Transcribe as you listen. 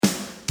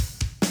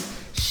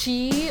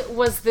She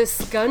was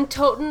this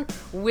gun-toting,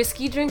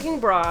 whiskey-drinking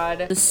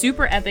broad. The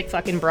super epic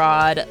fucking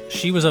broad.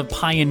 She was a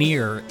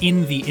pioneer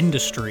in the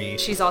industry.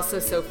 She's also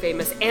so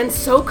famous and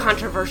so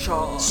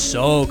controversial.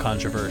 So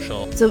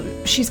controversial.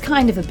 So she's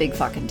kind of a big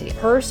fucking deal.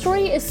 Her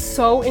story is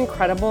so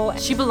incredible.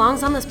 She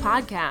belongs on this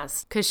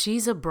podcast because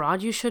she's a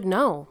broad you should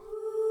know.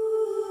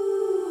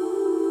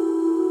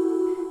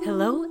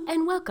 Hello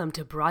and welcome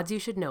to Broads You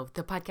Should Know,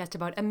 the podcast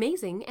about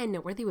amazing and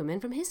noteworthy women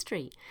from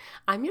history.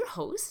 I'm your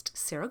host,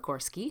 Sarah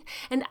Gorski,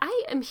 and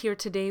I am here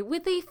today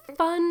with a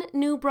fun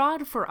new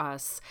broad for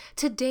us.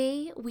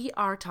 Today we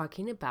are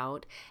talking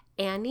about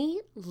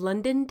Annie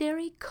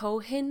Londonderry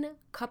Cohen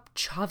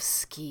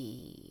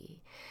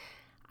Kopczowski.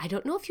 I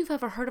don't know if you've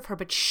ever heard of her,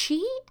 but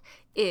she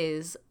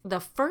is the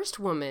first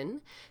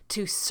woman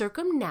to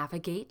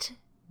circumnavigate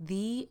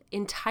the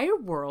entire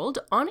world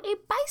on a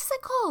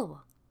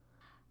bicycle.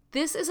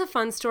 This is a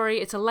fun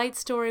story. It's a light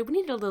story. We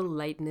need a little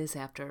lightness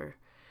after,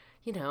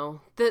 the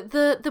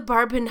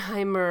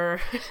Barbenheimer,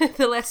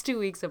 the last 2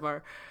 weeks of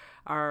our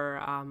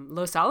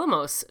Los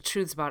Alamos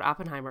truths about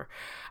Oppenheimer.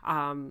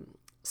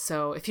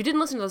 So if you didn't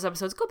listen to those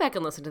episodes, go back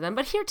and listen to them.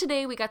 But here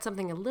today, we got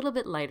something a little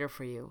bit lighter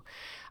for you.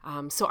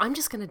 So I'm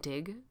just going to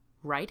dig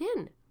right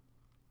in.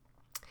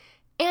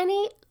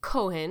 Annie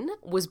Cohen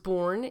was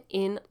born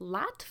in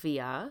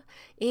Latvia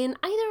in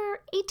either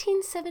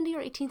 1870 or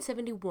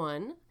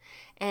 1871,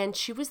 and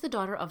she was the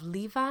daughter of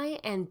Levi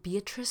and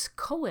Beatrice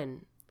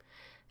Cohen,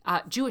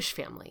 Jewish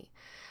family.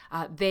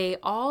 They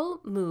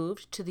all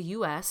moved to the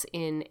U.S.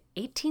 in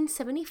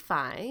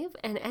 1875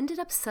 and ended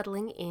up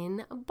settling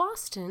in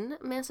Boston,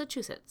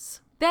 Massachusetts.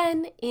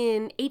 Then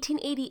in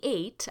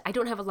 1888, I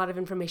don't have a lot of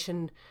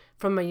information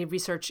from my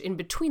research in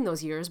between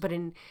those years, but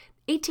in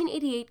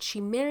 1888, she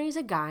marries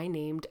a guy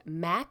named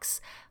Max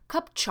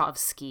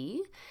Kopczowski,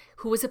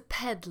 who was a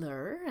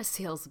peddler, a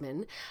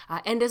salesman,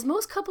 and as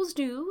most couples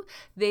do,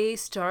 they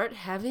start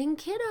having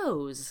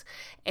kiddos.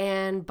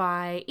 And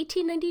by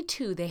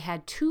 1892, they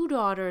had 2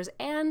 daughters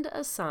and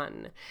a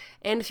son.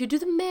 And if you do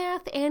the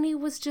math, Annie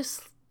was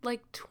just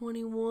like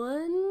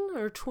 21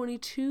 or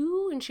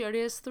 22, and she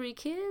already has 3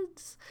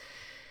 kids.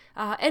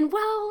 And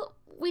while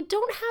we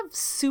don't have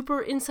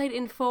super inside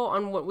info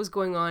on what was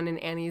going on in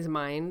Annie's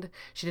mind,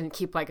 she didn't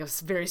keep like a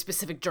very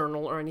specific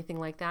journal or anything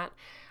like that,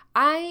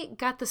 I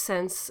got the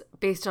sense,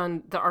 based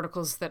on the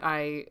articles that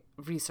I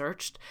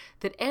researched,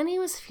 that Annie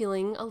was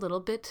feeling a little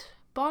bit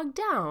bogged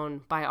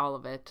down by all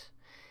of it.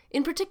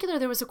 In particular,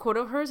 there was a quote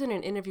of hers in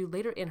an interview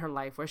later in her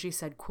life where she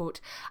said,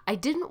 quote, "I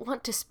didn't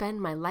want to spend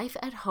my life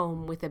at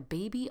home with a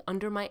baby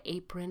under my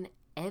apron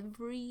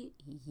every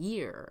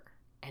year,"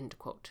 end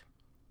quote.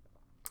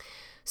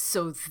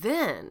 So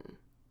then,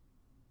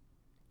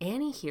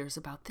 Annie hears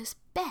about this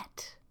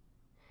bet.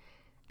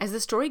 As the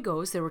story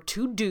goes, there were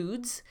 2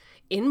 dudes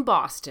in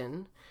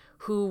Boston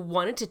who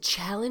wanted to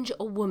challenge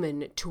a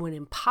woman to an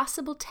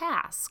impossible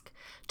task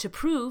to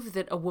prove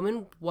that a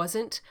woman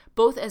wasn't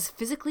both as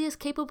physically as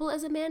capable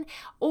as a man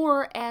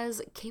or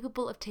as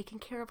capable of taking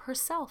care of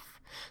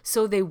herself.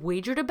 So they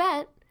wagered a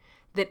bet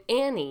that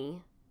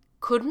Annie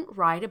couldn't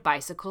ride a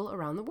bicycle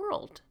around the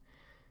world.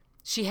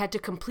 She had to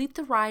complete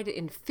the ride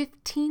in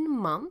 15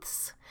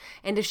 months,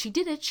 and if she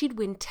did it, she'd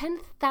win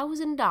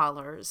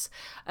 $10,000,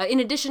 in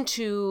addition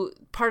to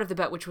part of the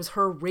bet, which was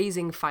her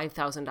raising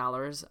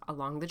 $5,000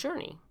 along the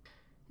journey.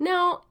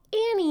 Now,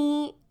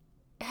 Annie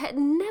had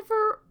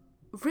never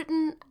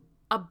ridden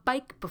a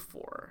bike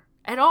before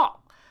at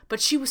all,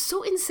 but she was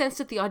so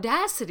incensed at the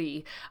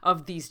audacity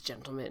of these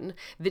gentlemen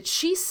that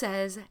she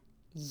says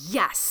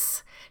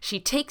yes. She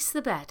takes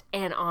the bet,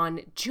 and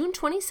on June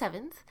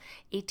 27th,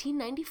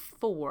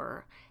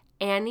 1894,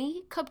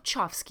 Annie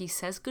Kopczowski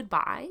says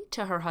goodbye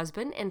to her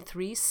husband and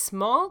 3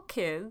 small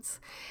kids,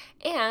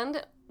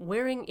 and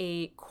wearing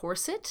a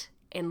corset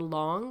and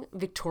long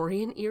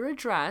Victorian-era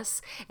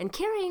dress, and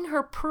carrying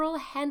her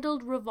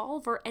pearl-handled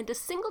revolver and a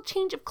single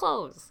change of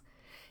clothes,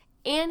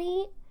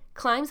 Annie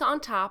climbs on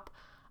top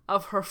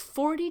of her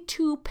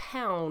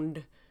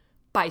 42-pound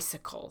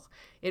bicycle.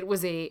 It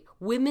was a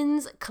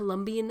women's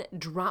Colombian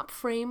drop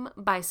frame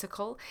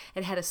bicycle.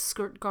 It had a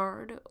skirt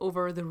guard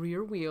over the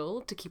rear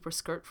wheel to keep her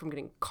skirt from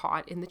getting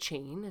caught in the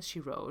chain as she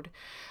rode.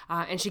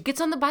 And she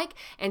gets on the bike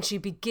and she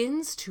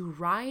begins to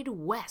ride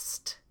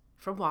west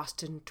from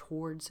Boston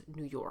towards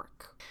New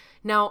York.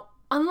 Now,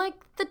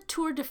 unlike the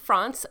Tour de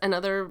France and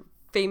other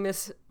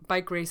famous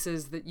bike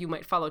races that you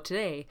might follow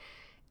today,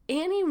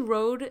 Annie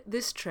rode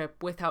this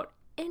trip without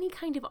any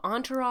kind of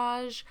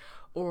entourage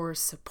or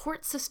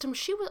support system.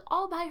 She was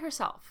all by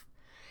herself.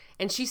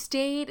 And she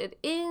stayed at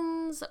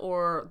inns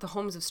or the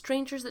homes of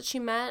strangers that she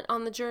met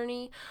on the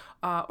journey,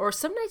 or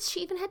some nights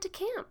she even had to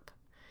camp.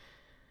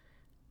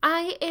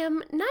 I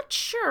am not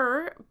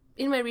sure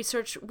in my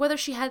research whether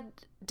she had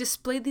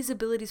displayed these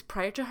abilities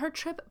prior to her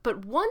trip,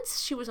 but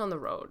once she was on the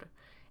road,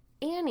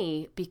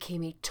 Annie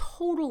became a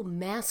total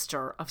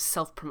master of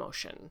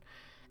self-promotion.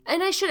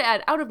 And I should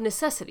add, out of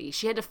necessity.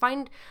 She had to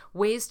find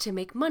ways to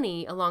make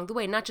money along the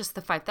way, not just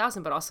the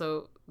 $5,000, but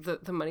also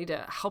the money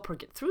to help her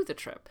get through the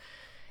trip.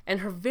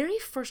 And her very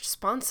first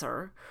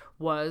sponsor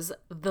was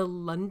the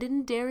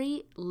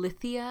Londonderry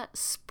Lithia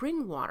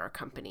Spring Water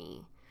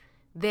Company.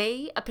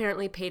 They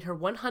apparently paid her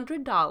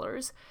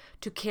 $100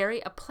 to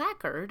carry a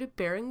placard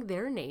bearing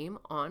their name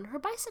on her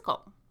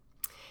bicycle.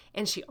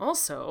 And she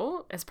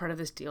also, as part of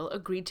this deal,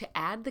 agreed to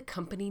add the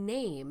company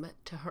name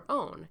to her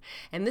own.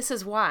 And this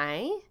is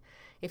why,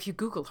 if you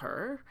Google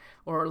her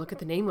or look at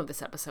the name of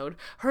this episode,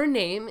 her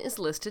name is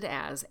listed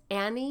as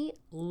Annie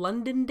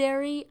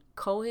Londonderry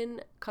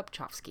Cohen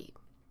Kupchowski.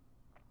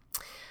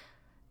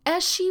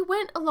 As she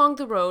went along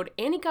the road,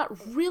 Annie got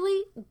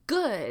really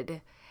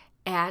good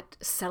at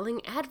selling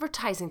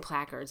advertising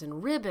placards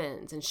and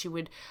ribbons, and she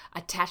would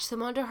attach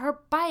them onto her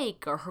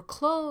bike or her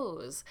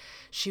clothes.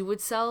 She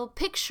would sell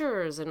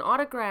pictures and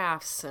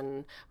autographs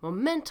and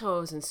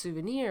mementos and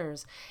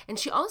souvenirs. And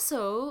she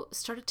also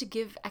started to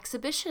give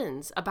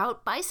exhibitions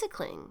about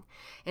bicycling,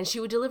 and she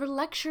would deliver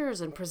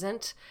lectures and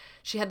present.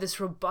 She had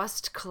this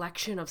robust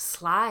collection of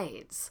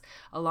slides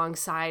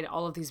alongside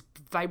all of these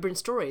vibrant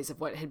stories of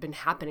what had been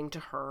happening to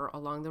her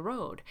along the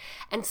road.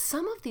 And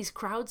some of these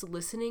crowds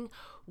listening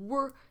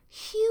were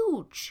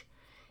huge.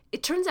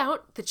 It turns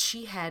out that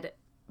she had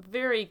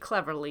very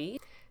cleverly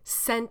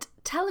sent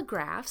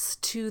telegraphs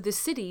to the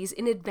cities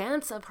in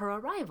advance of her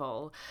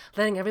arrival,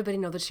 letting everybody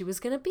know that she was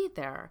going to be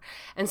there.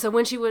 And so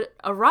when she would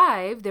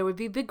arrive, there would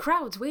be big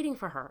crowds waiting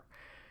for her.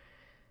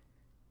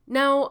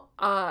 Now,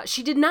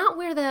 she did not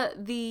wear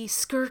the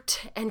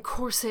skirt and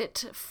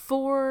corset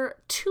for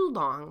too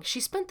long. She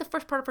spent the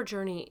first part of her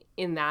journey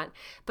in that,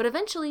 but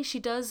eventually she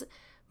does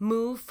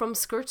move from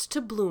skirts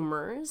to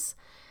bloomers.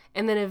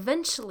 And then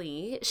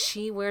eventually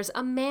she wears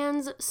a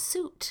man's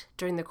suit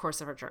during the course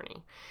of her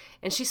journey.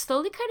 And she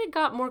slowly kind of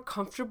got more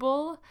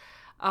comfortable,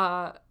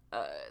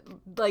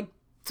 like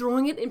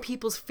throwing it in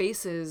people's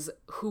faces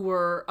who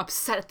were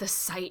upset at the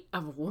sight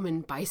of a woman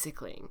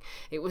bicycling.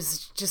 It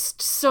was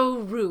just so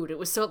rude. It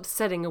was so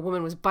upsetting. A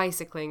woman was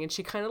bicycling, and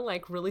she kind of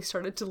like really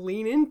started to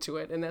lean into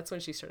it. And that's when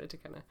she started to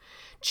kind of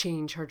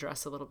change her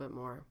dress a little bit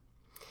more.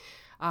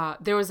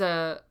 There was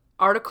a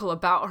article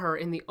about her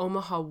in the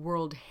Omaha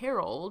World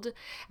Herald,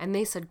 and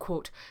they said,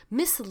 quote,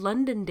 "Miss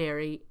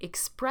Londonderry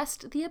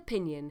expressed the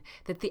opinion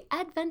that the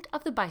advent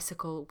of the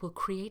bicycle will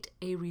create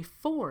a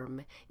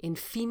reform in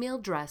female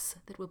dress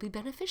that will be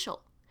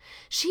beneficial.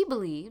 She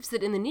believes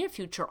that in the near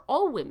future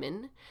all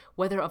women,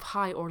 whether of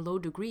high or low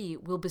degree,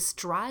 will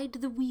bestride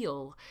the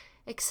wheel,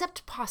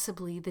 except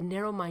possibly the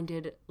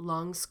narrow-minded,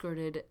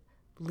 long-skirted,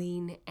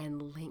 lean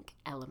and lank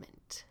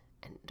element,"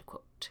 end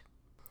quote.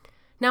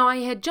 Now, I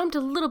had jumped a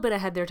little bit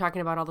ahead there talking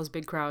about all those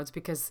big crowds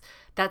because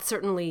that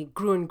certainly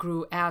grew and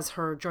grew as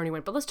her journey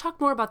went. But let's talk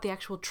more about the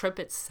actual trip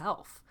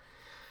itself.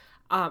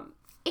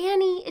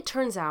 Annie, it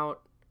turns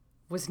out,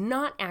 was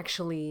not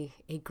actually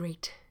a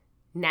great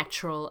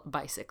natural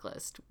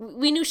bicyclist.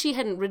 We knew she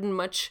hadn't ridden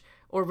much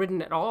or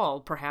ridden at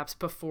all, perhaps,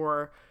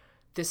 before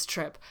this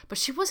trip, but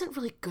she wasn't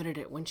really good at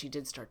it when she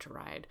did start to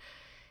ride.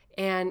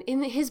 And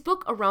in his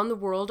book, Around the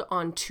World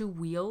on Two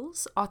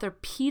Wheels, author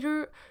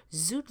Peter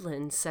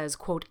Zutlin says,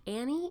 quote,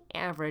 "Annie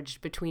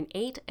averaged between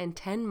 8 and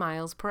 10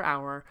 miles per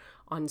hour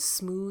on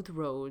smooth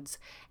roads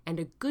and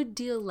a good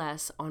deal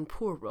less on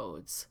poor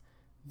roads.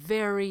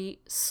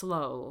 Very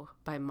slow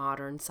by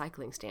modern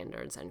cycling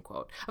standards," end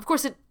quote. Of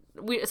course,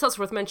 it's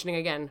also worth mentioning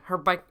again, her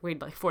bike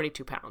weighed like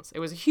 42 pounds. It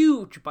was a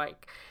huge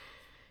bike.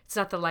 It's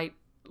not the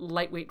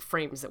lightweight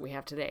frames that we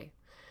have today.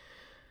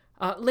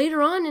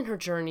 Later on in her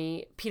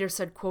journey, Peter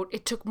said, quote,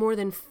 "It took more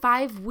than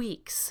 5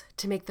 weeks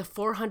to make the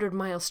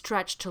 400-mile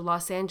stretch to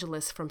Los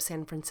Angeles from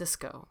San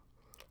Francisco.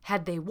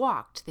 Had they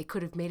walked, they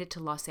could have made it to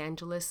Los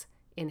Angeles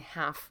in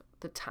half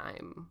the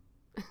time."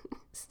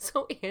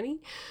 So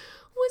Annie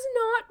was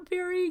not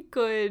very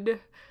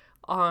good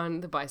on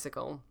the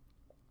bicycle.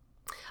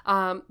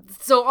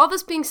 So all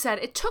this being said,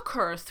 it took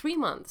her 3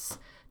 months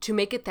to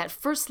make it that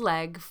first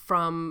leg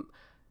from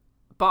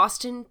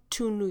Boston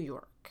to New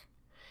York.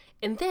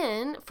 And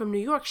then from New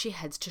York, she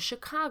heads to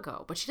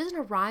Chicago, but she doesn't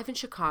arrive in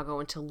Chicago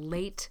until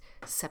late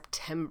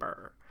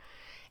September.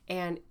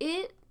 And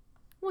it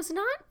was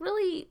not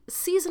really,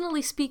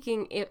 seasonally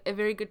speaking, a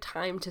very good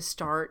time to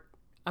start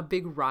a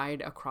big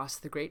ride across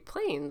the Great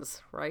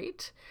Plains,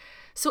 right?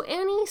 So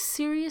Annie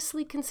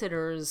seriously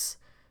considers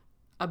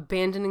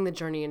abandoning the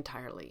journey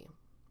entirely.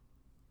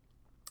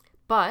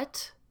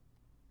 But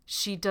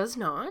she does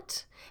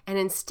not, and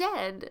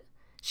instead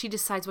she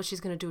decides what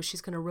she's going to do is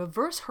she's going to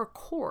reverse her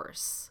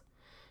course,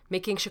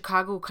 making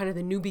Chicago kind of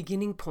the new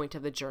beginning point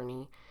of the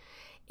journey.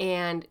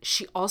 And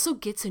she also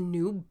gets a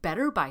new,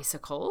 better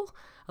bicycle,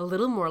 a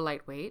little more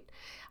lightweight,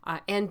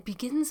 and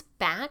begins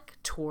back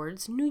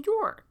towards New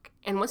York.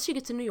 And once she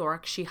gets to New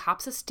York, she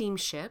hops a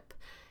steamship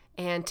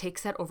and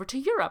takes that over to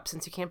Europe,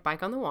 since you can't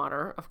bike on the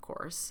water, of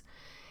course.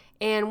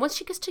 And once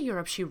she gets to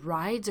Europe, she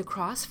rides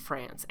across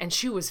France, and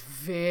she was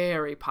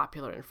very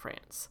popular in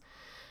France.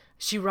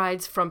 She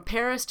rides from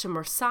Paris to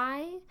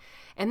Marseille,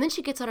 and then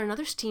she gets on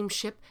another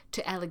steamship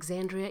to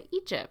Alexandria,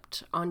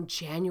 Egypt on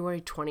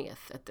January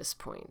 20th at this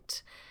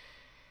point.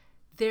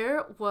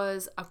 There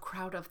was a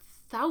crowd of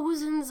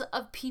thousands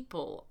of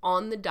people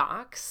on the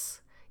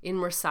docks in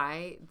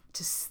Marseille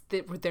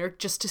that were there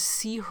just to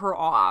see her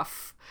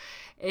off.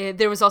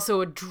 There was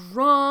also a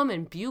drum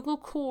and bugle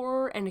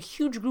corps and a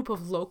huge group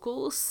of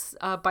locals,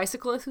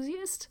 bicycle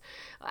enthusiasts.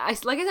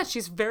 Like I said,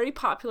 she's very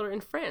popular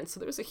in France, so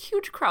there was a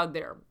huge crowd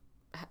there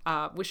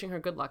wishing her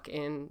good luck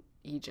in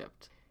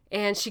Egypt.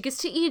 And she gets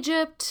to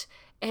Egypt,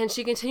 and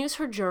she continues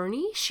her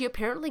journey. She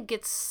apparently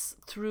gets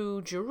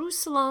through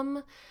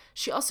Jerusalem.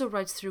 She also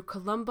rides through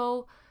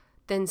Colombo,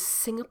 then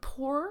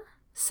Singapore,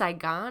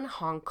 Saigon,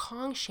 Hong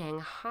Kong,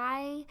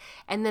 Shanghai,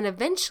 and then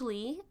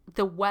eventually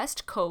the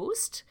West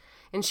Coast.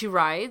 And she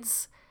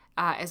rides,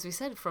 as we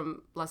said,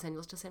 from Los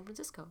Angeles to San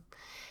Francisco.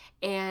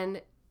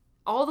 And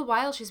all the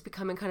while, she's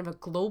becoming kind of a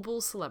global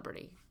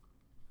celebrity.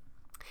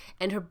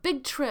 And her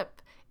big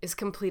trip is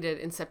completed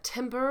in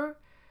September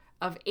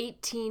of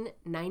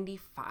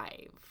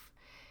 1895.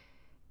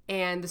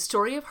 And the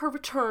story of her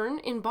return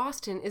in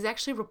Boston is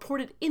actually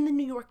reported in the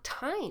New York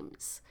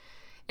Times.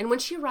 And when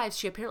she arrives,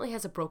 she apparently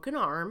has a broken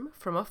arm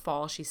from a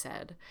fall, she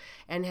said,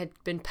 and had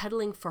been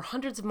pedaling for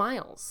hundreds of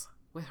miles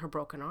with her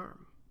broken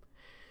arm.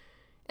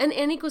 And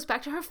Annie goes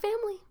back to her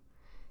family.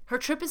 Her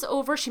trip is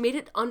over. She made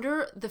it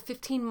under the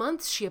 15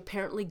 months. She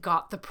apparently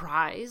got the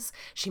prize.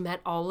 She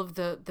met all of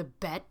the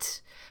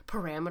bet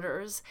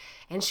parameters,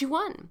 and she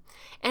won.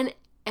 And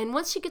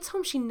once she gets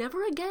home, she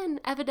never again,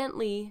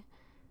 evidently,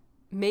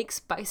 makes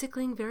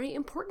bicycling very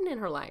important in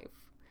her life.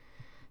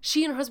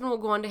 She and her husband will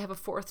go on to have a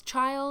fourth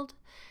child,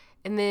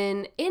 and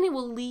then Annie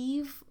will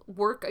leave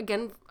work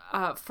again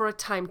for a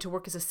time to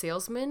work as a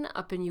salesman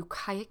up in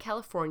Ukiah,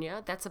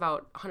 California. That's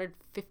about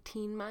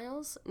 115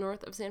 miles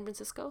north of San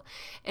Francisco.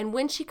 And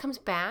when she comes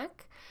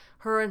back,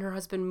 her and her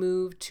husband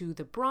move to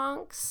the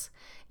Bronx,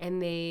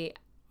 and they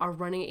are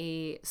running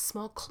a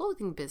small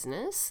clothing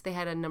business. They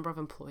had a number of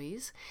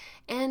employees,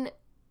 and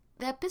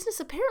that business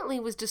apparently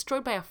was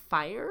destroyed by a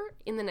fire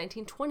in the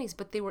 1920s,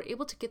 but they were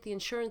able to get the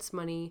insurance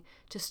money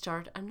to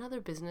start another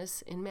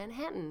business in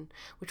Manhattan,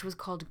 which was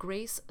called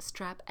Grace,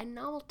 Strap, and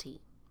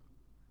Novelty.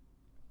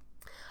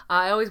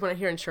 I always, when I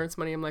hear insurance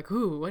money, I'm like,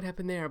 ooh, what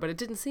happened there? But it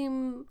didn't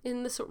seem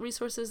in the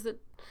resources that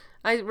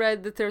I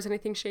read that there was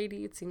anything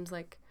shady. It seems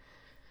like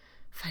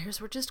fires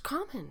were just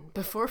common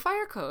before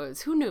fire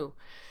codes. Who knew?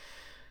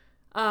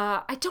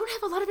 I don't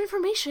have a lot of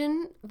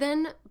information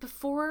then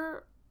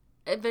before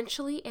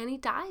eventually Annie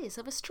dies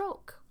of a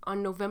stroke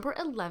on November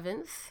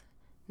 11th,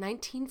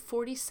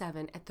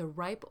 1947, at the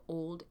ripe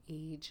old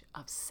age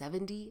of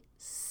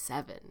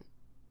 77.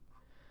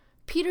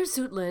 Peter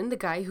Zutlin, the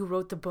guy who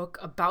wrote the book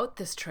about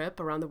this trip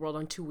around the world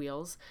on two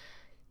wheels,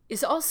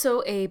 is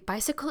also a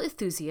bicycle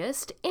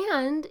enthusiast,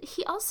 and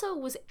he also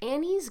was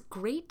Annie's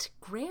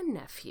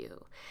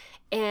great-grandnephew.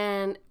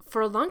 And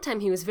for a long time,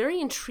 he was very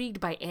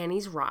intrigued by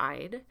Annie's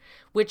ride,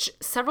 which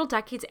several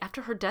decades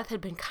after her death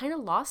had been kind of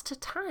lost to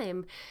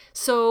time.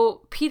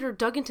 So Peter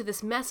dug into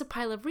this massive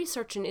pile of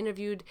research and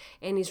interviewed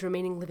Annie's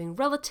remaining living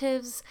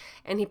relatives,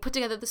 and he put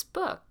together this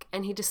book,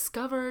 and he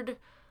discovered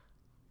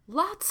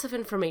lots of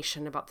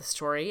information about the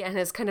story and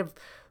has kind of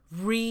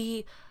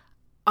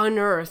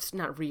unearthed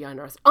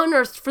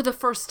for the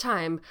first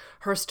time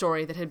her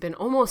story that had been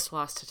almost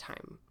lost to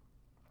time.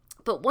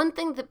 But one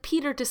thing that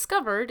Peter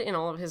discovered in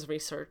all of his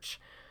research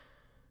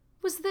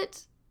was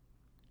that,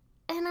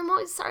 and I'm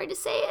always sorry to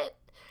say it,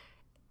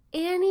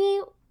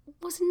 Annie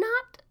was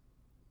not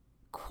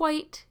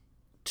quite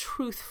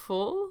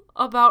truthful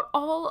about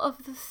all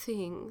of the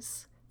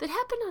things that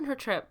happened on her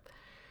trip.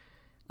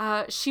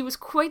 She was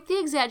quite the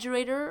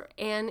exaggerator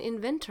and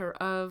inventor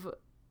of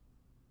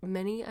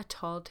many a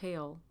tall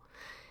tale.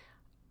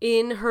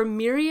 In her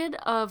myriad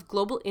of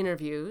global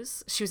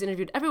interviews, she was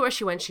interviewed everywhere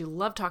she went. She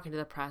loved talking to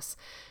the press.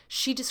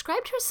 She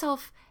described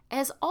herself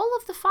as all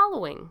of the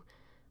following: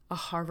 a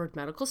Harvard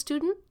medical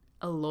student,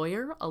 a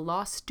lawyer, a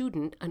law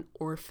student, an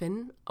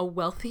orphan, a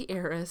wealthy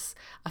heiress,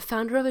 a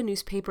founder of a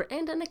newspaper,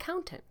 and an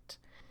accountant.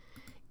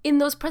 In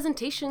those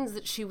presentations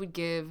that she would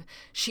give,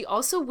 she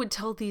also would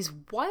tell these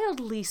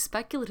wildly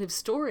speculative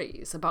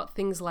stories about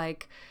things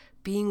like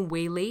being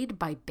waylaid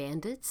by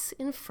bandits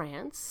in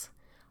France,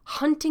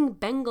 hunting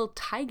Bengal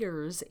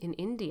tigers in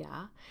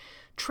India,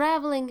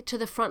 traveling to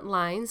the front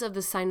lines of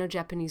the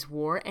Sino-Japanese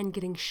War and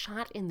getting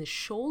shot in the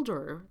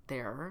shoulder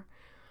there,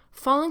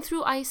 falling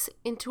through ice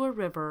into a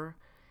river,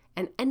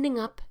 and ending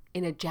up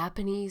in a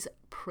Japanese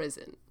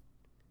prison.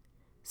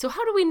 So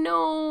how do we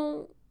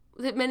know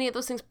that many of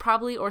those things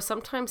probably or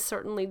sometimes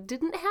certainly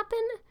didn't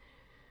happen?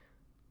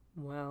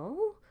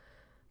 Well,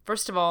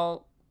 first of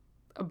all,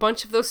 a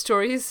bunch of those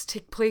stories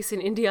take place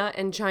in India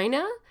and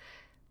China,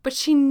 but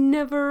she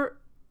never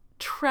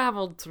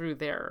traveled through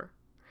there.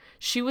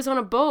 She was on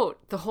a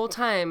boat the whole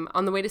time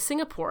on the way to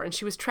Singapore, and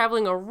she was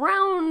traveling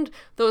around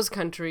those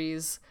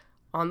countries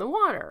on the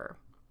water.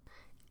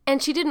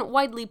 And she didn't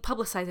widely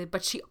publicize it,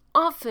 but she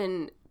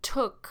often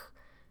took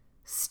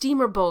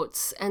steamer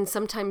boats and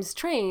sometimes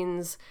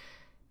trains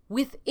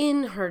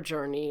within her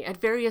journey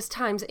at various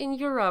times in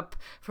Europe,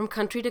 from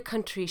country to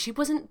country. She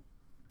wasn't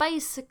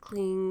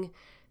bicycling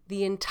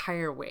the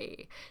entire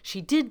way.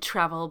 She did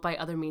travel by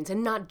other means,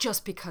 and not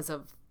just because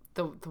of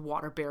the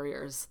water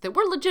barriers that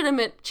were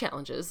legitimate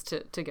challenges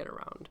to get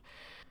around.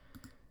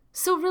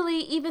 So really,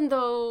 even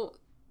though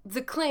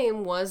the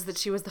claim was that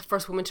she was the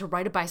first woman to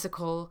ride a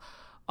bicycle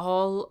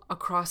all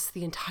across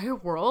the entire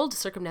world,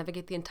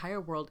 circumnavigate the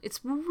entire world, it's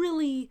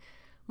really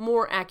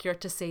more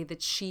accurate to say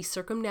that she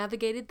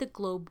circumnavigated the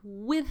globe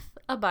with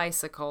a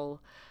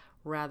bicycle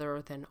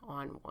rather than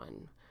on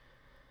one.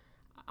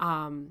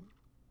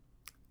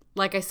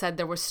 Like I said,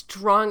 there was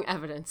strong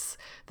evidence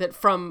that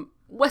from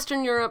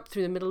Western Europe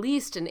through the Middle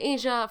East and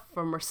Asia,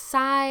 from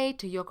Marseille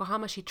to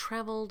Yokohama, she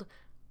traveled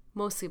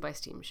mostly by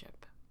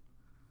steamship.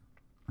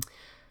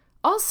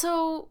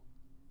 Also,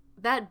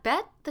 that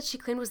bet that she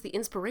claimed was the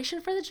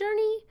inspiration for the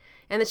journey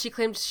and that she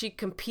claimed she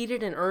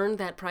competed and earned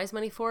that prize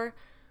money for,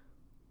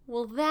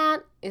 well,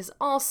 that is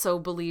also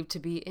believed to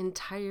be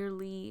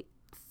entirely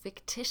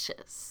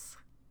fictitious.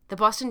 The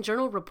Boston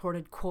Journal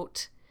reported,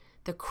 quote,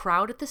 "The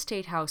crowd at the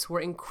State House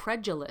were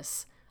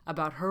incredulous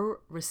about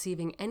her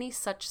receiving any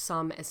such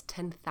sum as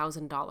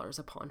 $10,000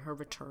 upon her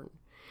return.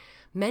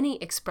 Many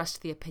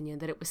expressed the opinion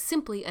that it was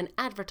simply an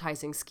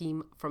advertising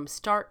scheme from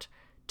start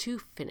to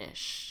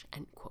finish,"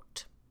 end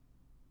quote.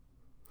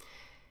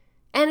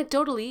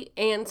 Anecdotally,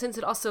 and since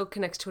it also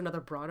connects to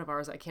another broad of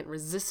ours I can't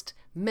resist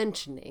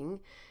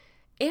mentioning,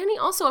 Annie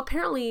also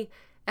apparently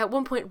at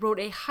one point wrote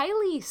a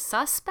highly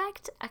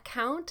suspect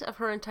account of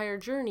her entire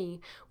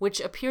journey, which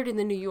appeared in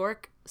the New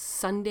York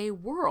Sunday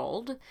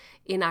World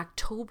in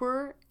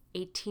October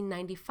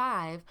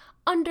 1895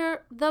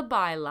 under the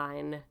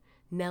byline,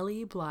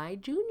 Nellie Bly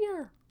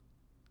Jr.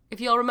 If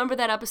you all remember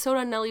that episode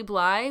on Nellie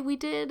Bly we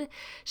did,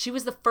 she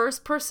was the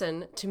first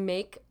person to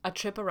make a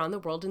trip around the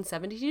world in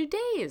 72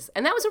 days.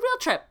 And that was a real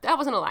trip. That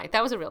wasn't a lie.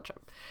 That was a real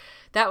trip.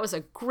 That was a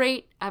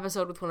great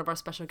episode with one of our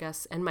special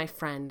guests and my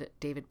friend,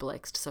 David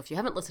Blixt. So if you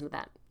haven't listened to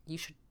that, you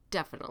should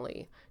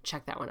definitely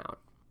check that one out.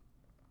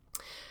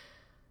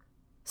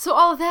 So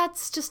all of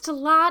that's just a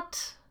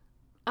lot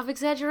of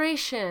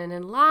exaggeration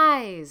and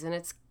lies, and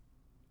it's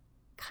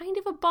kind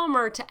of a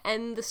bummer to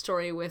end the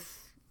story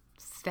with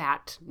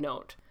that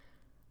note.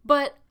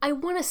 But I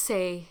want to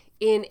say,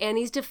 in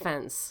Annie's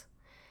defense,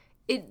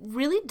 it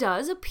really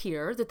does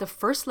appear that the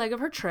first leg of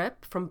her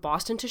trip from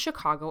Boston to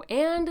Chicago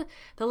and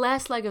the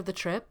last leg of the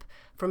trip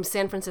from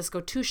San Francisco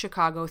to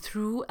Chicago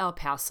through El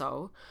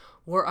Paso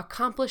were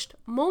accomplished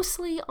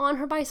mostly on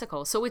her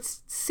bicycle. So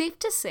it's safe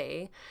to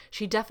say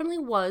she definitely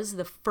was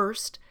the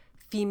first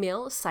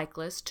female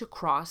cyclist to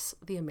cross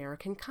the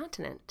American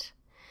continent.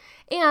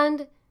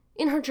 And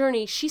in her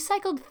journey, she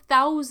cycled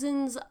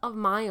thousands of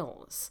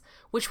miles,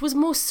 which was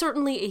most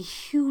certainly a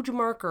huge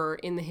marker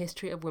in the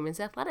history of women's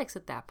athletics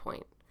at that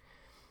point.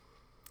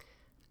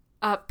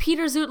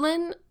 Peter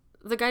Zutlin,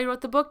 the guy who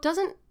wrote the book,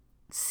 doesn't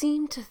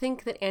seem to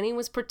think that Annie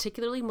was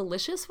particularly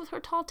malicious with her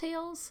tall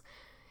tales.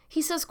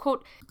 He says,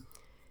 quote,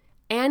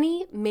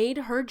 "Annie made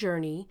her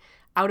journey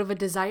out of a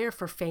desire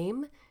for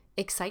fame,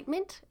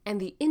 excitement, and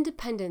the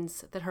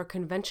independence that her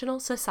conventional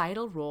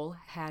societal role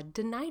had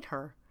denied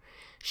her.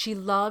 She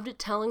loved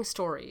telling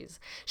stories.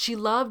 She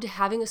loved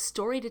having a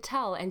story to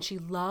tell, and she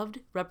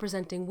loved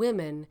representing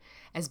women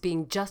as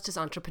being just as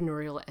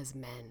entrepreneurial as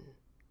men."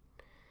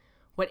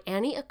 What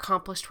Annie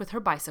accomplished with her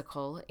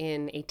bicycle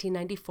in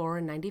 1894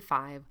 and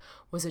 95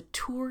 was a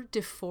tour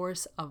de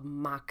force of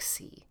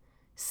moxie,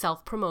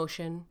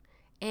 self-promotion,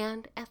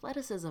 and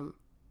athleticism.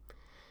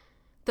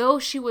 Though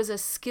she was a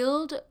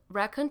skilled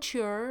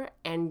raconteur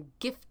and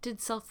gifted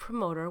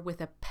self-promoter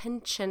with a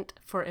penchant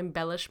for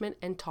embellishment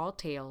and tall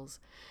tales,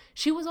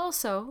 she was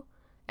also,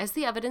 as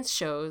the evidence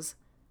shows,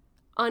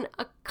 an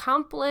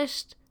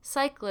accomplished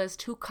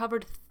cyclist who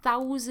covered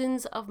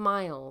thousands of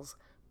miles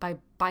by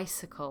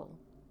bicycle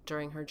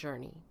during her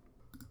journey.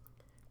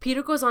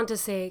 Peter goes on to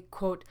say,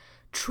 quote,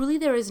 "Truly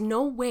there is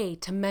no way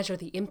to measure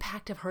the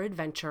impact of her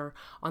adventure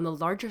on the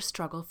larger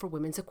struggle for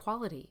women's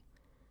equality,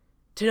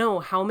 to know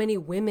how many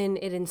women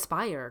it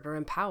inspired or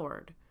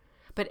empowered.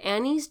 But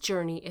Annie's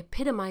journey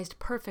epitomized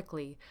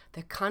perfectly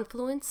the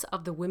confluence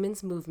of the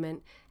women's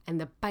movement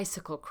and the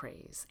bicycle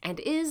craze, and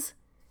is,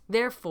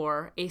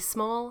 therefore, a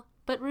small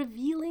but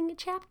revealing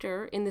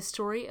chapter in the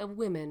story of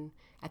women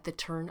at the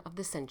turn of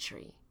the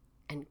century,"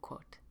 end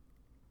quote.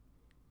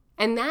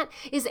 And that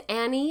is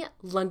Annie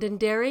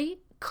Londonderry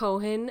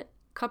Cohen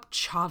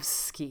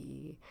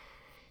Kopchovsky.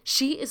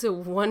 She is a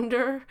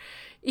wonder,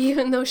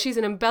 even though she's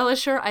an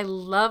embellisher. I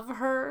love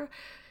her.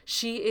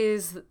 She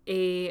is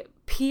a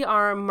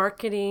PR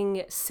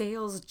marketing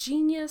sales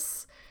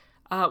genius,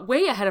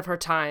 way ahead of her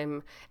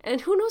time.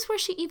 And who knows where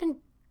she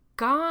even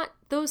got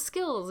those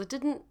skills. It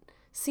didn't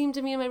seem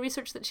to me in my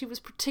research that she was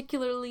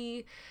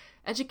particularly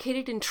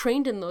educated and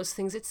trained in those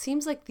things. It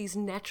seems like these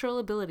natural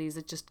abilities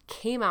that just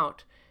came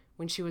out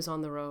when she was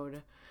on the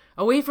road,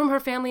 away from her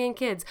family and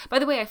kids. By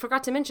the way, I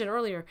forgot to mention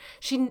earlier,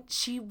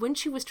 she when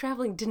she was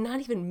traveling did not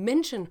even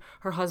mention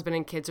her husband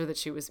and kids or that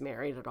she was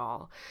married at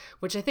all,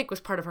 which I think was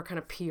part of her kind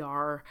of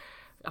PR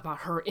about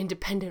her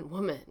independent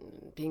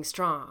woman being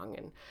strong,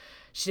 and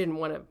she didn't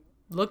want to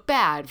look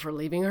bad for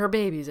leaving her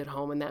babies at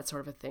home and that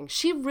sort of a thing.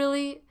 She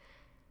really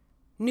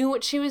knew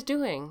what she was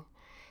doing,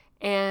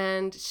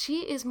 and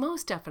she is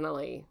most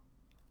definitely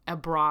a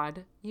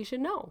broad you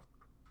should know.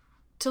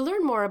 To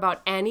learn more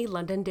about Annie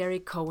Londonderry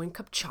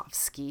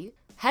Cohen-Kopchowski,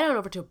 head on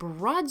over to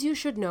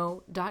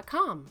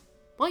broadsyoushouldknow.com.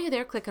 While you're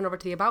there, click on over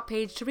to the About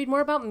page to read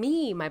more about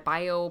me, my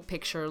bio,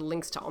 picture,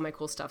 links to all my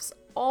cool stuff's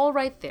all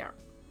right there.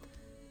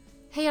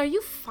 Hey, are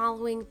you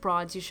following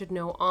Broads You Should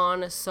Know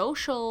on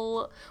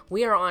social?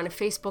 We are on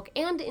Facebook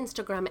and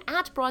Instagram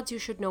at Broads You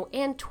Should Know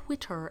and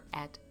Twitter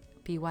at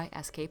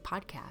BYSK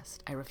Podcast.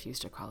 I refuse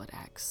to call it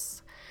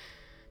X.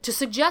 To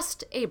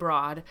suggest a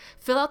broad,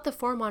 fill out the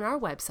form on our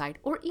website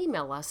or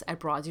email us at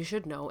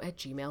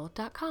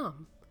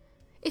broadsyoushouldknow@gmail.com.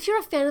 If you're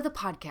a fan of the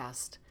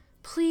podcast,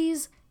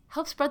 please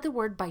help spread the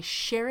word by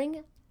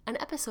sharing an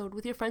episode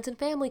with your friends and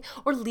family,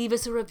 or leave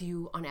us a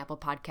review on Apple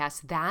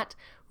Podcasts. That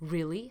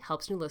really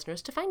helps new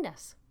listeners to find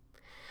us.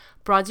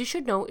 Broads You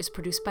Should Know is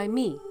produced by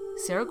me,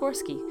 Sarah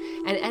Gorski,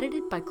 and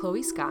edited by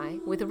Chloe Skye,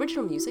 with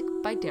original music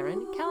by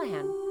Darren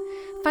Callahan.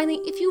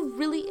 Finally, if you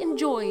really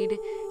enjoyed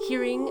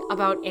hearing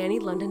about Annie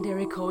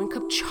Londonderry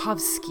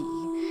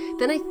Cohen-Kopchowski,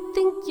 then I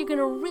think you're going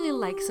to really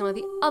like some of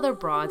the other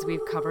broads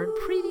we've covered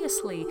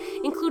previously,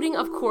 including,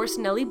 of course,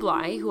 Nellie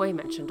Bly, who I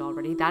mentioned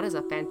already. That is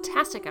a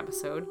fantastic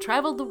episode,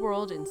 traveled the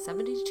world in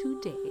 72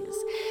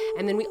 days.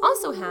 And then we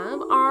also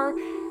have our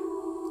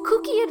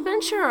kooky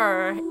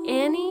adventurer,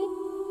 Annie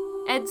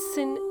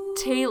Edson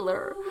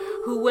Taylor,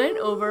 who went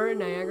over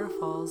Niagara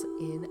Falls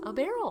in a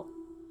barrel.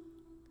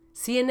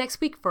 See you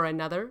next week for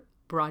another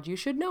Broad You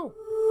Should Know.